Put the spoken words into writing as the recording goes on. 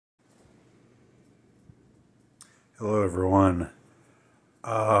Hello everyone.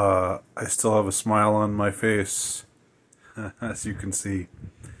 I still have a smile on my face, as you can see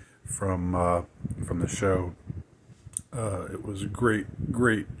from the show. It was a great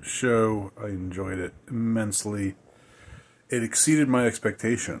show. I enjoyed it immensely. It exceeded my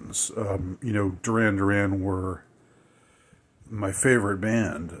expectations. Duran Duran were my favorite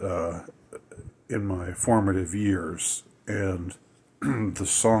band in my formative years, and the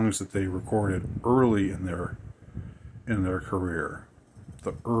songs that they recorded early in their career,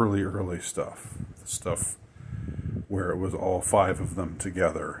 the early stuff, the stuff where it was all five of them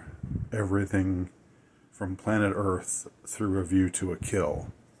together, everything from Planet Earth through A View to a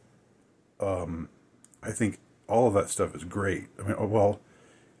Kill. I think all of that stuff is great. I mean, well,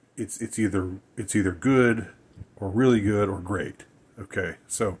 it's either good or really good or great. Okay,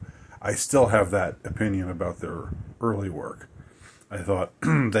 so I still have that opinion about their early work. I thought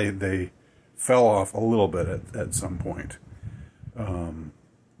they fell off a little bit at some point,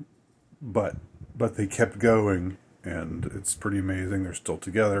 but they kept going, and it's pretty amazing. They're still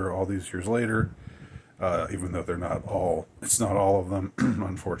together all these years later, even though it's not all of them,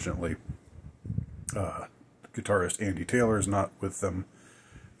 unfortunately. Guitarist Andy Taylor is not with them.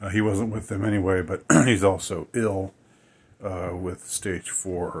 He wasn't with them anyway, but he's also ill with stage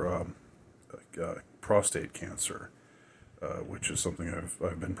 4 prostate cancer, which is something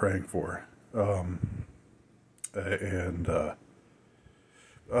I've been praying for. But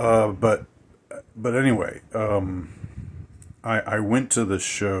anyway, I went to the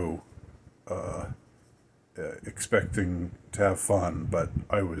show expecting to have fun, but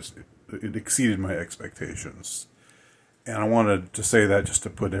it exceeded my expectations. And I wanted to say that just to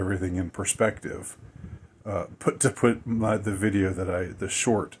put everything in perspective. The video the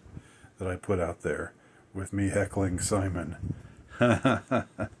short that I put out there with me heckling Simon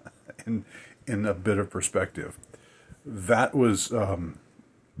in a bit of perspective. That was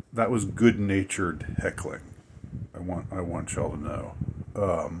good-natured heckling. I want y'all to know.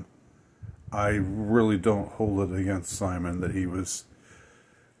 I really don't hold it against Simon that he was,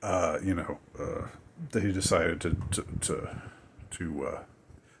 that he decided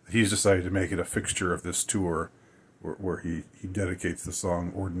he's decided to make it a fixture of this tour, where he dedicates the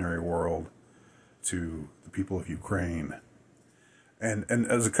song "Ordinary World" to the people of Ukraine. And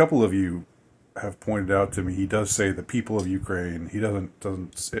as a couple of you have pointed out to me, he does say the people of Ukraine. He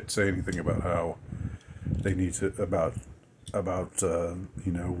doesn't say anything about how they need to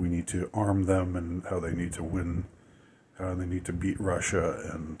we need to arm them, and how they need to win, how they need to beat Russia,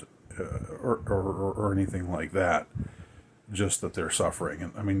 and or anything like that. Just that they're suffering,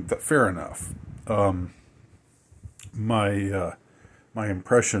 and I mean, fair enough. My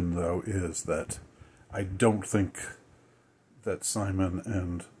impression, though, is that I don't think that Simon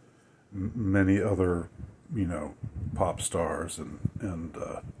and many other, pop stars and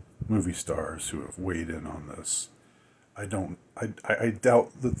movie stars who have weighed in on this, I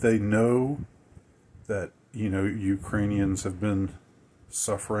doubt that they know that, Ukrainians have been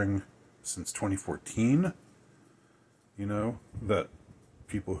suffering since 2014. That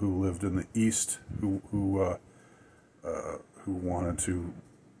people who lived in the East, who wanted to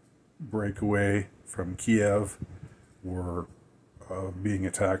break away from Kiev, were being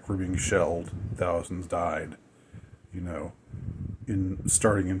attacked, were being shelled. Thousands died.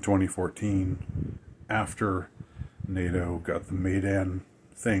 Starting in 2014, after NATO got the Maidan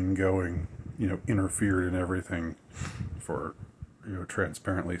thing going, interfered in everything for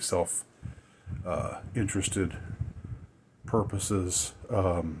transparently interested purposes,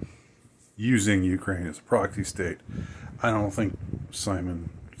 using Ukraine as a proxy state. I don't think Simon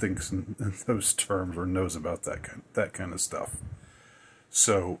thinks in those terms or knows about that kind of stuff.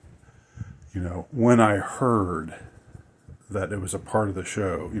 So, when I heard that it was a part of the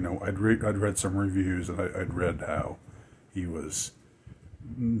show, I'd read some reviews, and I'd read how he was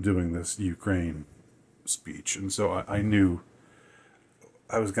doing this Ukraine speech, and so I knew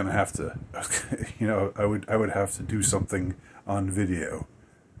I was going to have to, I would have to do something on video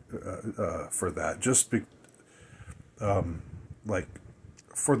for that, just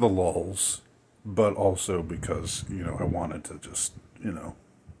for the lulz, but also because I wanted to just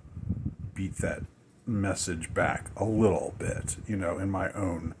beat that message back a little bit, in my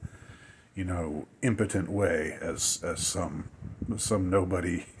own impotent way as some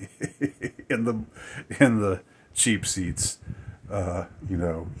nobody in the cheap seats.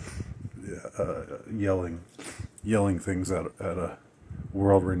 Yelling things at a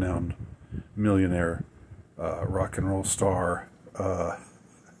world-renowned millionaire, rock and roll star,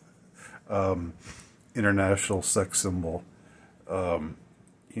 international sex symbol,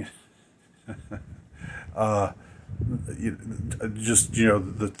 just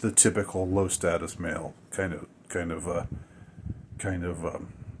the typical low status male kind of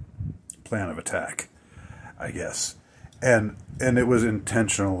plan of attack, I guess, and it was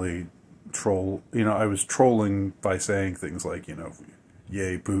intentionally troll. I was trolling by saying things like,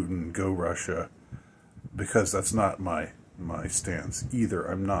 "Yay Putin, go Russia," because that's not my stance either.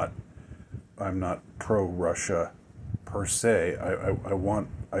 I'm not pro Russia per se.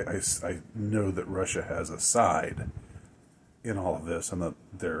 I know that Russia has a side in all of this, and that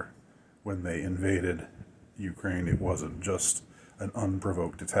when they invaded Ukraine, it wasn't just an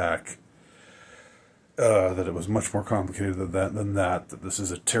unprovoked attack. That it was much more complicated than that. That this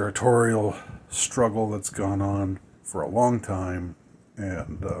is a territorial struggle that's gone on for a long time,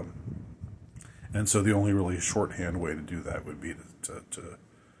 and so the only really shorthand way to do that would be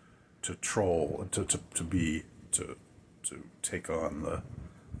to troll, to take on the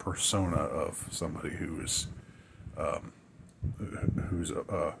persona of somebody who's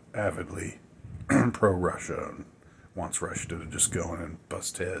avidly pro Russia and wants Russia to just go in and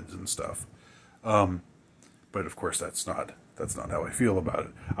bust heads and stuff. But of course, that's not how I feel about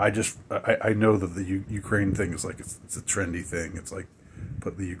it. I know that the Ukraine thing is like it's a trendy thing. It's like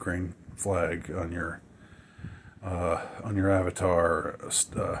put the Ukraine flag on your avatar,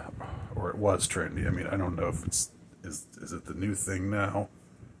 or it was trendy. I mean, I don't know if is it the new thing now?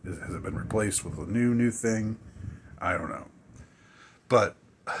 Has it been replaced with a new thing? I don't know. But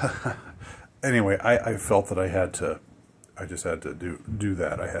anyway, I felt that I just had to do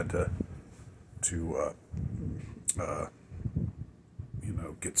that. I had to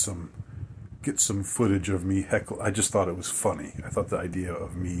get some footage of me heckle. I just thought it was funny. I thought the idea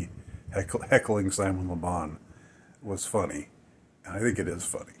of me heckling Simon LeBon was funny, and I think it is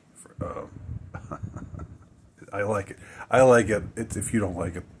funny. I like it. I like it. If you don't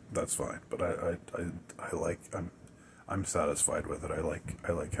like it, that's fine. But I like. I'm satisfied with it. I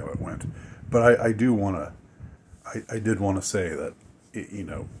like how it went. But I do want to. I did want to say that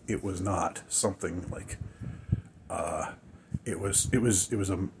it was not something like. It was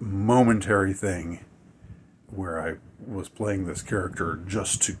a momentary thing where I was playing this character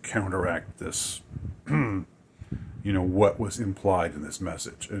just to counteract this. What was implied in this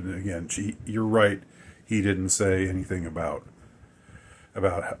message. And again, you're right. He didn't say anything about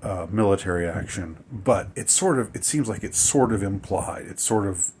military action, but it seems like it's sort of implied. It's sort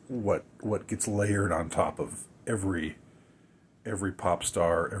of what gets layered on top of every pop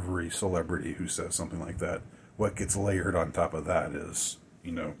star, every celebrity who says something like that. What gets layered on top of that is,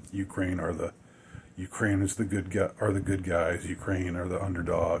 Ukraine is the good guys. Ukraine are the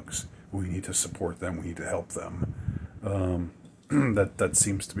underdogs. We need to support them. We need to help them. That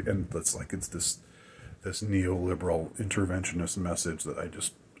seems to be, and that's like it's this neoliberal interventionist message that I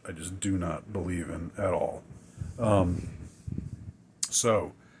just do not believe in at all.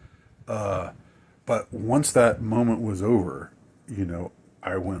 But once that moment was over,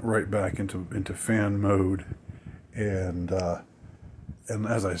 I went right back into fan mode, and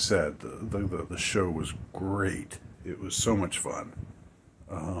as I said, the show was great. It was so much fun,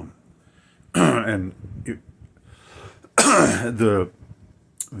 and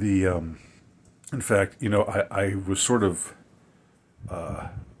in fact, I was sort of, I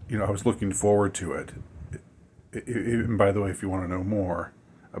was looking forward to it. And by the way, if you want to know more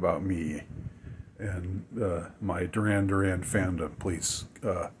about me and my Duran Duran fandom, please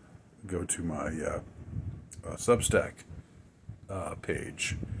go to my Substack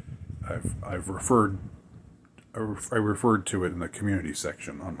page. I referred to it in the community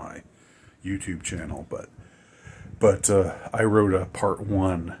section on my YouTube channel, but I wrote a part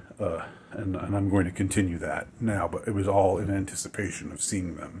 1, and I'm going to continue that now, but it was all in anticipation of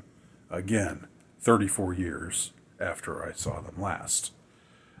seeing them again 34 years after I saw them last.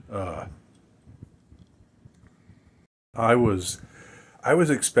 I was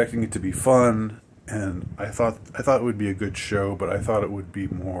expecting it to be fun, and I thought it would be a good show, but I thought it would be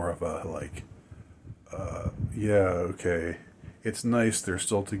more of a like, yeah, okay, it's nice they're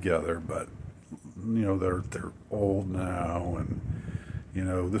still together, but they're old now, and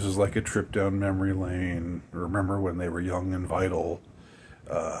this is like a trip down memory lane. Remember when they were young and vital,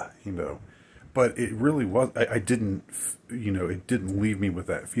 But it really was. I didn't, it didn't leave me with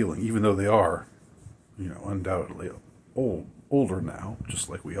that feeling, even though they are, undoubtedly older now, just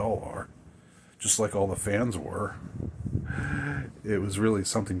like we all are, just like all the fans were. It was really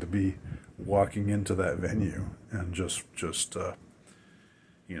something to be walking into that venue and just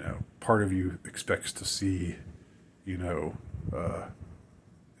part of you expects to see, the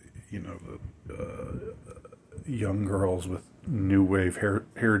young girls with new wave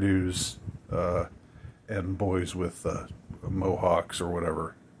hairdos, and boys with mohawks or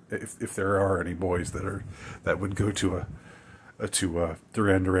whatever. If there are any boys that would go to a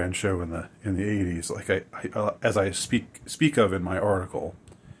Duran Duran show in the 80s, like I as I speak of in my article,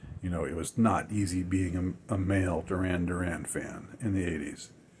 you know, it was not easy being a male Duran Duran fan in the 80s,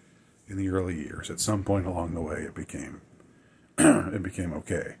 in the early years. At some point along the way, it became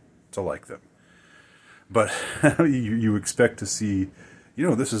okay to like them. But you expect to see, you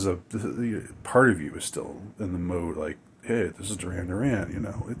know, this is part of you is still in the mode like, hey, this is Duran Duran, you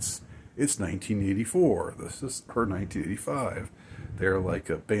know, it's 1984, this is her 1985. They're like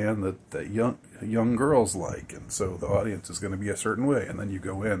a band that young girls like, and so the audience is going to be a certain way. And then you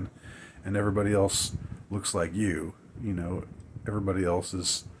go in, and everybody else looks like you know, everybody else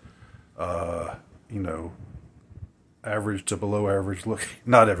is, you know, average to below average looking.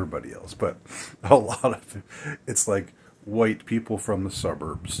 Not everybody else, but a lot of it. It's like white people from the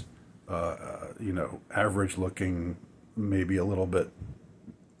suburbs, you know, average looking, maybe a little bit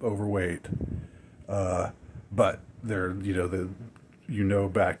overweight, but they're, you know,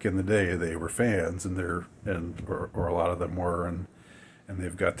 back in the day they were fans, and or a lot of them were, and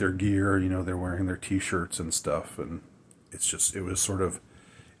they've got their gear, you know, they're wearing their t-shirts and stuff, and it was sort of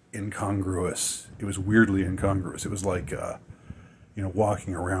incongruous. It was weirdly incongruous. It was like, you know,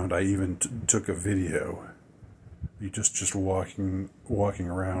 walking around. I even took a video. You just walking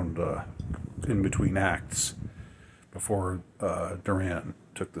around in between acts before Duran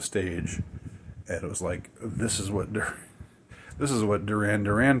took the stage, and it was like, this is what Duran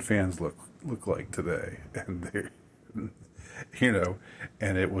Duran fans look like today, and they, you know,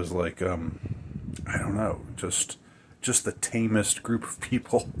 and it was like, I don't know, just the tamest group of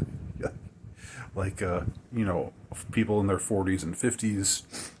people, like, you know, people in their 40s and 50s,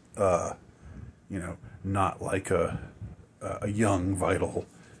 you know, not like a young, vital,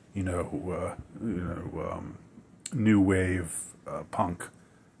 new wave punk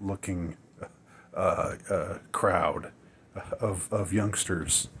looking crowd of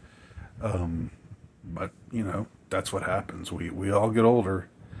youngsters. But, you know, that's what happens. We all get older.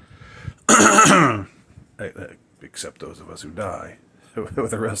 Except those of us who die.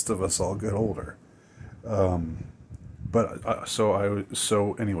 The rest of us all get older.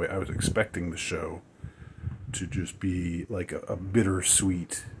 So anyway, I was expecting the show to just be like a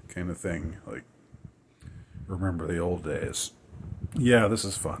bittersweet kind of thing. Like, remember the old days. Yeah, this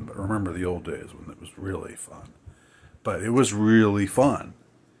is fun, but remember the old days when it was really fun. But it was really fun.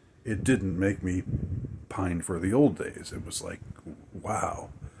 It didn't make me pine for the old days. It was like, wow,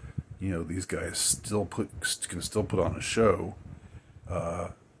 you know, these guys can still put on a show,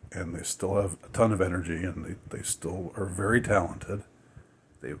 and they still have a ton of energy, and they still are very talented.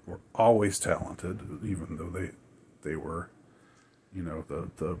 They were always talented, even though they were, you know,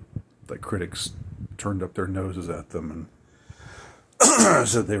 the critics turned up their noses at them and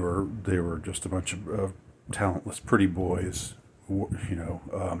said they were just a bunch of talentless pretty boys, you know,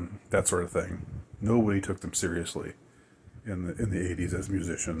 that sort of thing. Nobody took them seriously in the 80s as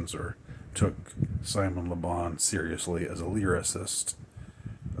musicians, or took Simon LeBon seriously as a lyricist.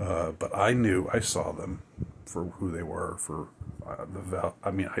 But I saw them for who they were, for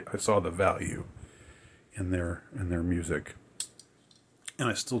I saw the value in their music, and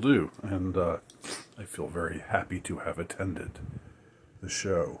I still do. And I feel very happy to have attended the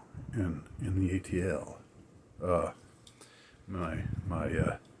show in the ATL, my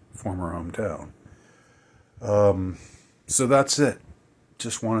former hometown. So that's it.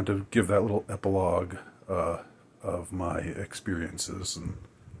 Just wanted to give that little epilogue of my experiences and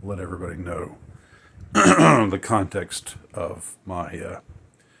let everybody know the context of my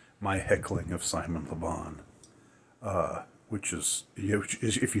heckling of Simon LeBon, which is,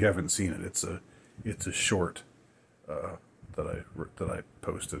 if you haven't seen it, it's a short that I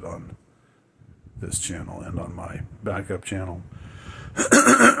posted on this channel and on my backup channel.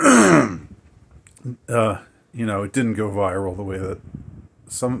 You know, it didn't go viral the way that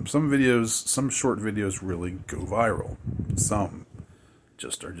some short videos really go viral. Some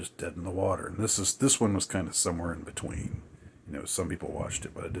are just dead in the water, and this one was kind of somewhere in between. You know, some people watched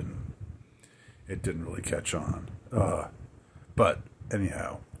it, but it didn't really catch on. But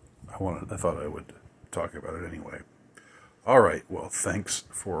anyhow, I thought I would talk about it anyway. All right, well, thanks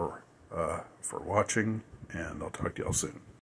for watching, and I'll talk to y'all soon.